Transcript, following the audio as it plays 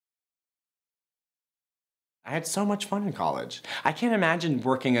I had so much fun in college. I can't imagine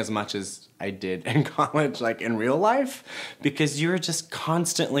working as much as I did in college, like in real life, because you're just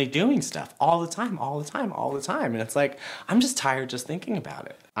constantly doing stuff all the time, all the time, all the time. And it's like, I'm just tired just thinking about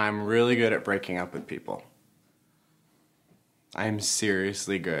it. I'm really good at breaking up with people. I'm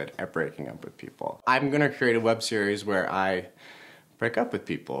seriously good at breaking up with people. I'm gonna create a web series where I break up with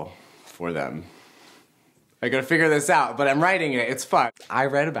people for them. I gotta figure this out, but I'm writing it, it's fun. I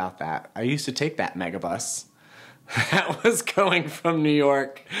read about that. I used to take that megabus that was going from New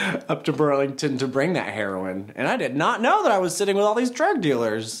York up to Burlington to bring that heroin. And I did not know that I was sitting with all these drug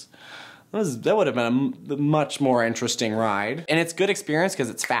dealers. That would have been a much more interesting ride. And it's good experience because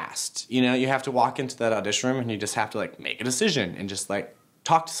it's fast. You know, you have to walk into that audition room and you just have to like make a decision and just like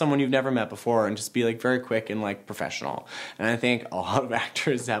talk to someone you've never met before and just be like very quick and like professional. And I think a lot of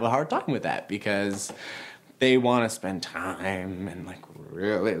actors have a hard time with that because they want to spend time and like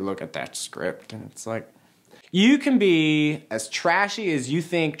really look at that script, and it's like, you can be as trashy as you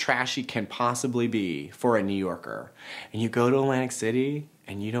think trashy can possibly be for a New Yorker, and you go to Atlantic City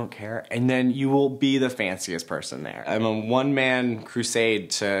and you don't care, and then you will be the fanciest person there. I'm a one-man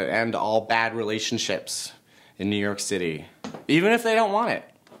crusade to end all bad relationships in New York City, even if they don't want it,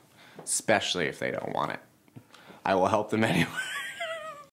 especially if they don't want it. I will help them anyway.